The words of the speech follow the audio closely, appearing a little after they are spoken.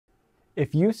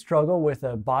If you struggle with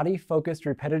a body-focused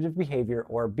repetitive behavior,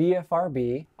 or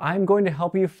BFRB, I'm going to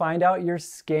help you find out your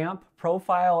SCAMP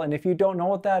profile, and if you don't know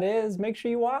what that is, make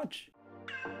sure you watch.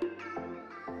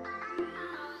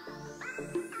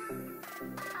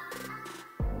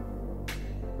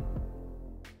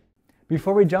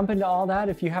 Before we jump into all that,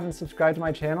 if you haven't subscribed to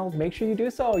my channel, make sure you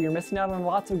do so. You're missing out on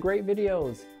lots of great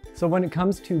videos. So when it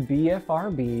comes to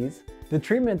BFRBs, the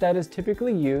treatment that is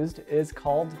typically used is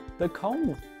called the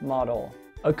ComB model,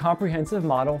 a comprehensive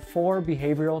model for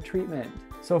behavioral treatment.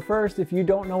 So first, if you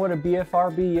don't know what a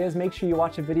BFRB is, make sure you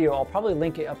watch a video. I'll probably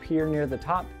link it up here near the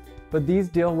top. But these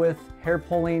deal with hair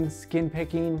pulling, skin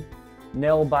picking,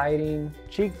 nail biting,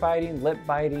 cheek biting, lip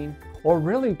biting, or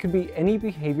really it could be any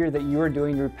behavior that you are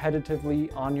doing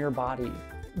repetitively on your body.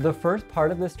 The first part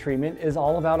of this treatment is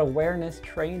all about awareness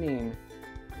training.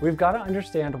 We've got to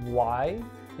understand why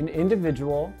an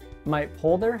individual might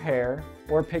pull their hair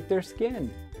or pick their skin.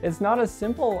 It's not as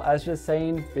simple as just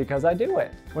saying, because I do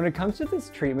it. When it comes to this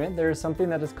treatment, there is something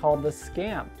that is called the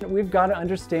SCAMP. We've got to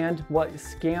understand what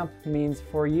SCAMP means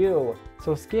for you.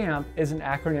 So SCAMP is an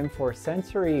acronym for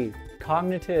sensory,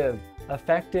 cognitive,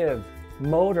 affective,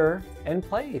 motor, and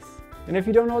place. And if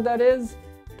you don't know what that is,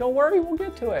 don't worry, we'll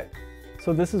get to it.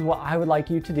 So this is what I would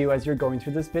like you to do as you're going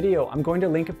through this video. I'm going to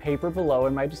link a paper below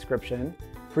in my description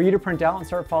for you to print out and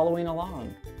start following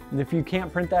along. And if you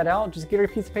can't print that out, just get a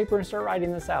piece of paper and start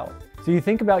writing this out. So you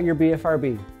think about your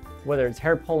BFRB, whether it's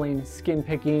hair pulling, skin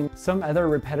picking, some other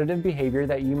repetitive behavior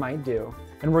that you might do,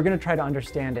 and we're going to try to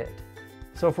understand it.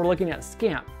 So if we're looking at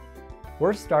SCAMP,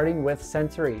 we're starting with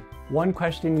sensory. One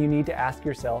question you need to ask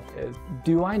yourself is,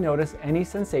 do I notice any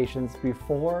sensations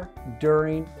before,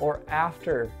 during, or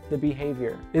after the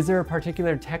behavior? Is there a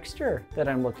particular texture that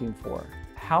I'm looking for?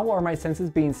 How are my senses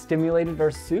being stimulated or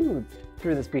soothed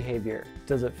through this behavior?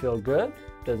 Does it feel good?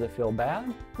 Does it feel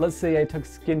bad? Let's say I took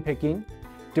skin picking.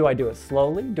 Do I do it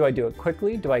slowly? Do I do it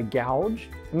quickly? Do I gouge?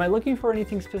 Am I looking for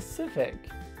anything specific,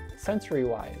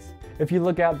 sensory-wise? If you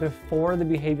look at before the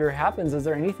behavior happens, is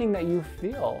there anything that you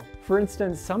feel? For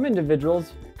instance, some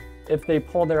individuals, if they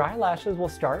pull their eyelashes, will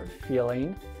start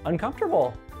feeling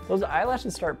uncomfortable. Those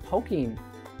eyelashes start poking.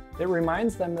 It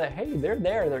reminds them that, hey, they're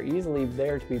there, they're easily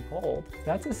there to be pulled.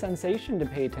 That's a sensation to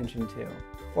pay attention to.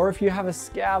 Or if you have a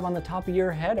scab on the top of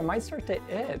your head, it might start to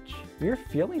itch. You're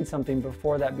feeling something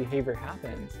before that behavior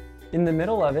happens. In the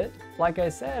middle of it, like I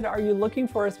said, are you looking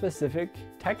for a specific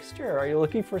texture? Are you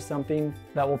looking for something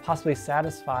that will possibly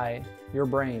satisfy your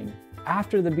brain?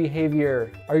 After the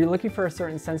behavior, are you looking for a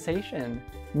certain sensation?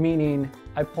 Meaning,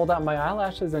 I pulled out my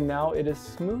eyelashes and now it is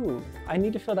smooth. I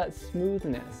need to feel that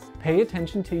smoothness. Pay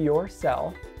attention to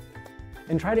yourself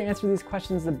and try to answer these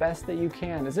questions the best that you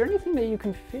can. Is there anything that you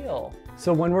can feel?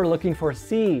 So when we're looking for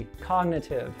C,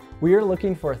 cognitive, we are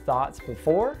looking for thoughts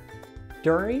before,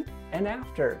 during, and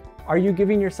after. Are you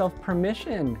giving yourself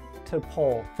permission to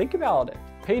pull? Think about it.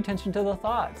 Pay attention to the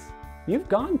thoughts. You've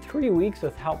gone 3 weeks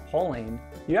without pulling.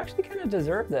 You actually kind of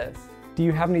deserve this. Do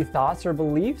you have any thoughts or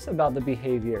beliefs about the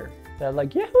behavior? That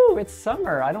like, yahoo, it's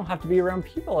summer. I don't have to be around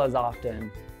people as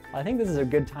often. I think this is a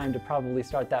good time to probably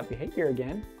start that behavior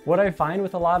again. What I find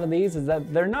with a lot of these is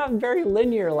that they're not very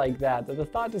linear like that the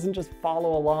thought doesn't just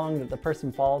follow along that the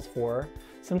person falls for.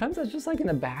 Sometimes it's just like in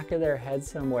the back of their head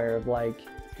somewhere of like,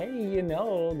 hey, you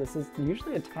know, this is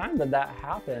usually a time that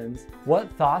happens.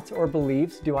 What thoughts or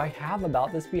beliefs do I have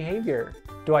about this behavior?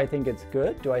 Do I think it's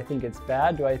good? Do I think it's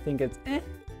bad? Do I think it's eh?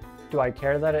 Do I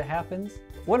care that it happens?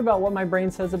 What about what my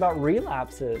brain says about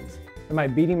relapses? Am I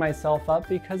beating myself up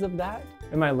because of that?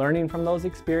 Am I learning from those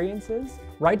experiences?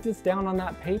 Write this down on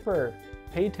that paper.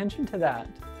 Pay attention to that.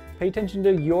 Pay attention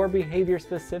to your behavior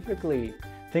specifically.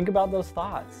 Think about those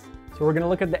thoughts. So we're going to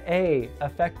look at the A,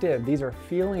 affective. These are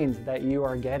feelings that you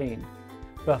are getting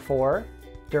before,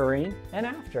 during, and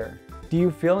after. Do you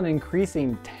feel an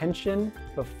increasing tension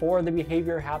before the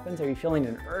behavior happens? Are you feeling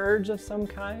an urge of some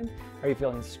kind? Are you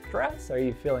feeling stress? Are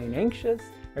you feeling anxious?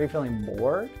 Are you feeling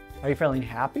bored? Are you feeling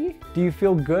happy? Do you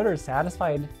feel good or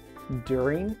satisfied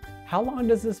during? How long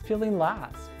does this feeling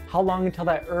last? How long until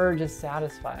that urge is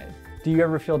satisfied? Do you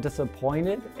ever feel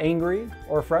disappointed, angry,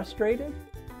 or frustrated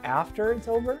after it's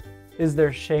over? Is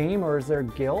there shame or is there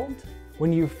guilt?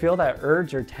 When you feel that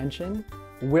urge or tension,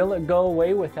 will it go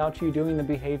away without you doing the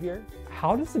behavior?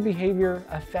 How does the behavior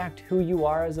affect who you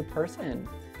are as a person?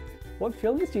 What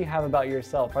feelings do you have about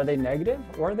yourself? Are they negative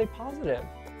or are they positive?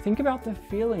 Think about the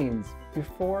feelings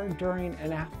before, during,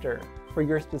 and after for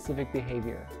your specific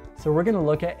behavior. So we're going to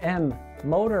look at M,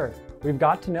 motor. We've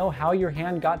got to know how your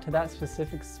hand got to that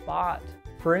specific spot.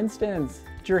 For instance,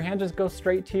 did your hand just go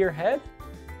straight to your head?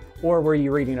 Or were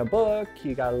you reading a book,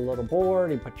 you got a little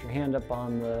bored, you put your hand up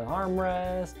on the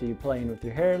armrest, you playing with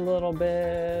your hair a little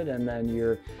bit, and then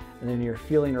you're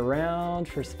feeling around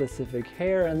for specific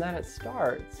hair, and then it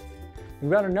starts.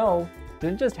 You've got to know,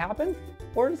 did it just happen?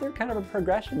 Or is there kind of a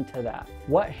progression to that?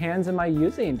 What hands am I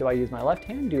using? Do I use my left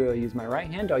hand? Do I use my right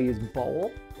hand? Do I use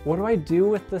both? What do I do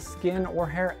with the skin or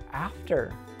hair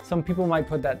after? Some people might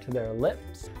put that to their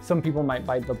lips. Some people might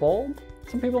bite the bulb.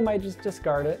 Some people might just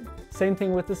discard it. Same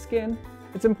thing with the skin.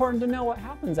 It's important to know what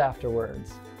happens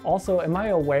afterwards. Also, am I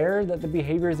aware that the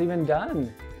behavior is even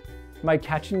done? Am I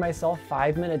catching myself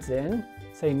 5 minutes in,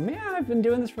 saying, man, I've been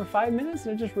doing this for 5 minutes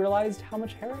and I just realized how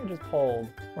much hair I just pulled,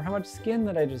 or how much skin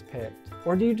that I just picked?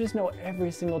 Or do you just know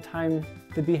every single time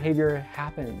the behavior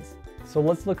happens? So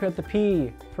let's look at the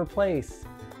P for place.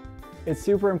 It's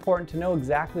super important to know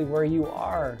exactly where you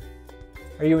are.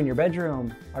 Are you in your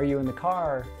bedroom? Are you in the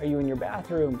car? Are you in your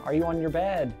bathroom? Are you on your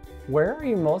bed? Where are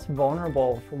you most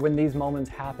vulnerable for when these moments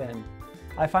happen?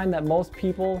 I find that most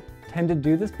people tend to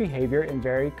do this behavior in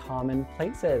very common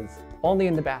places. Only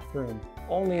in the bathroom,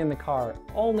 only in the car,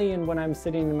 only when I'm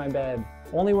sitting in my bed,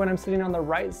 only when I'm sitting on the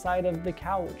right side of the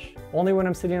couch, only when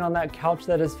I'm sitting on that couch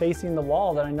that is facing the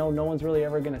wall that I know no one's really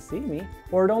ever gonna see me,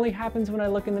 or it only happens when I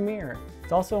look in the mirror.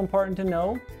 It's also important to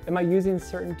know, am I using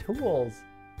certain tools,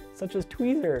 such as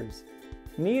tweezers,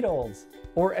 needles,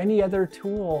 or any other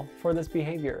tool for this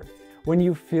behavior? When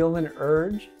you feel an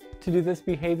urge to do this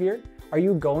behavior, are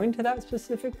you going to that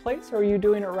specific place or are you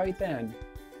doing it right then?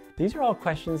 These are all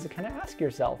questions to kind of ask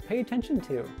yourself, pay attention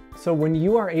to. So when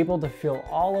you are able to fill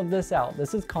all of this out,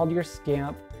 this is called your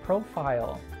SCAMP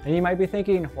profile. And you might be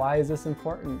thinking, why is this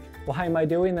important? Why am I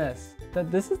doing this?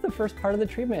 That this is the first part of the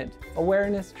treatment,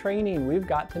 awareness training. We've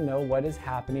got to know what is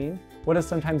happening, what is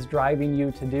sometimes driving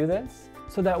you to do this,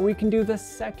 so that we can do the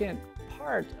second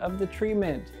part of the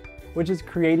treatment, which is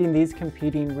creating these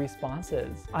competing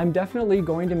responses. I'm definitely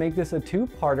going to make this a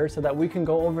two-parter so that we can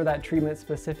go over that treatment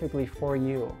specifically for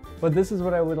you. But this is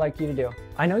what I would like you to do.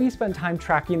 I know you spent time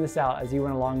tracking this out as you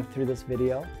went along through this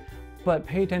video, but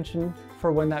pay attention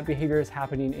for when that behavior is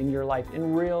happening in your life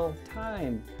in real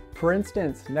time. For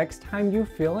instance, next time you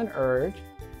feel an urge,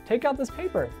 take out this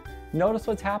paper. Notice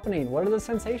what's happening. What are the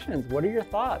sensations? What are your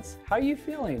thoughts? How are you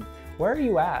feeling? Where are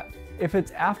you at? If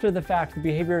it's after the fact, the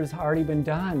behavior has already been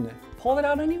done, pull it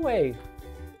out anyway.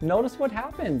 Notice what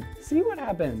happened. See what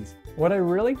happens. What I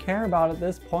really care about at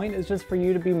this point is just for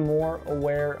you to be more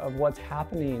aware of what's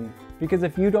happening. Because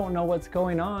if you don't know what's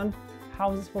going on,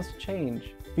 how is it supposed to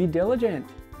change? Be diligent.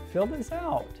 Fill this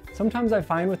out. Sometimes I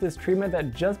find with this treatment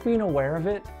that just being aware of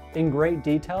it in great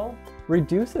detail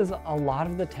reduces a lot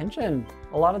of the tension,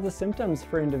 a lot of the symptoms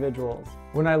for individuals.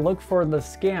 When I look for the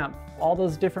SCAMP, all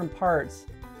those different parts,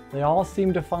 they all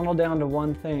seem to funnel down to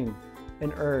one thing,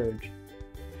 an urge.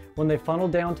 When they funnel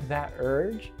down to that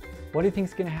urge, what do you think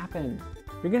is going to happen?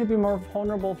 You're going to be more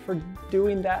vulnerable for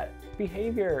doing that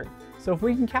behavior. So if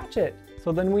we can catch it,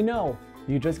 so then we know.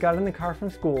 You just got in the car from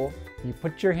school, you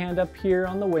put your hand up here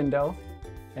on the window,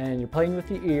 and you're playing with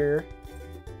your ear,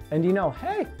 and you know,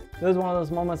 hey, this is one of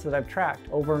those moments that I've tracked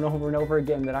over and over and over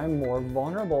again that I'm more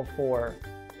vulnerable for.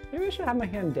 Maybe I should have my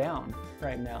hand down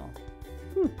right now.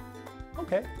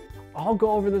 Okay. I'll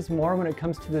go over this more when it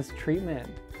comes to this treatment.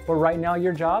 But right now,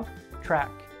 your job,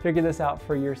 track. Figure this out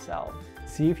for yourself.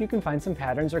 See if you can find some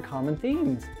patterns or common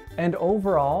themes. And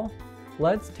overall,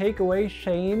 let's take away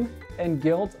shame and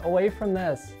guilt away from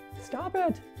this. Stop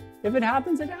it. If it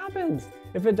happens, it happens.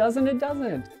 If it doesn't, it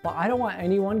doesn't. But I don't want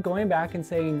anyone going back and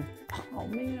saying, oh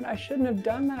man, I shouldn't have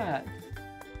done that.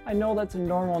 I know that's a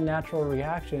normal, natural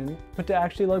reaction, but to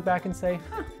actually look back and say,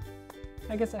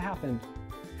 I guess it happened.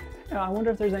 I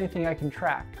wonder if there's anything I can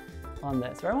track on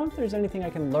this, or I wonder if there's anything I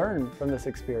can learn from this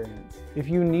experience. If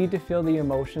you need to feel the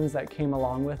emotions that came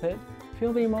along with it,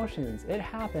 feel the emotions. It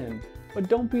happened, but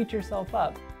don't beat yourself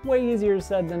up. Way easier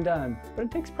said than done, but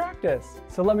it takes practice.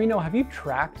 So let me know, have you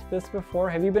tracked this before?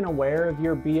 Have you been aware of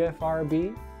your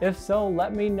BFRB? If so,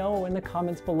 let me know in the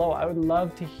comments below. I would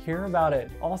love to hear about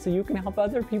it. Also, you can help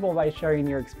other people by sharing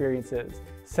your experiences.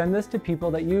 Send this to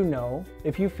people that you know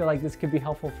if you feel like this could be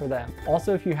helpful for them.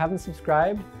 Also, if you haven't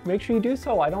subscribed, make sure you do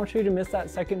so. I don't want you to miss that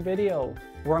second video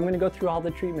where I'm going to go through all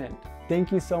the treatment.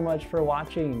 Thank you so much for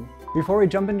watching. Before we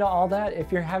jump into all that,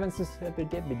 if you haven't subscribed,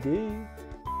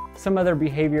 some other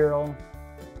behavioral,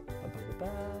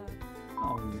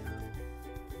 oh no,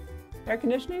 air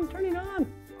conditioning is turning on.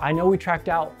 I know we tracked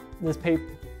out this paper.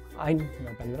 Wait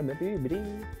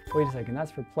a second,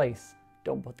 that's for place.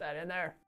 Don't put that in there.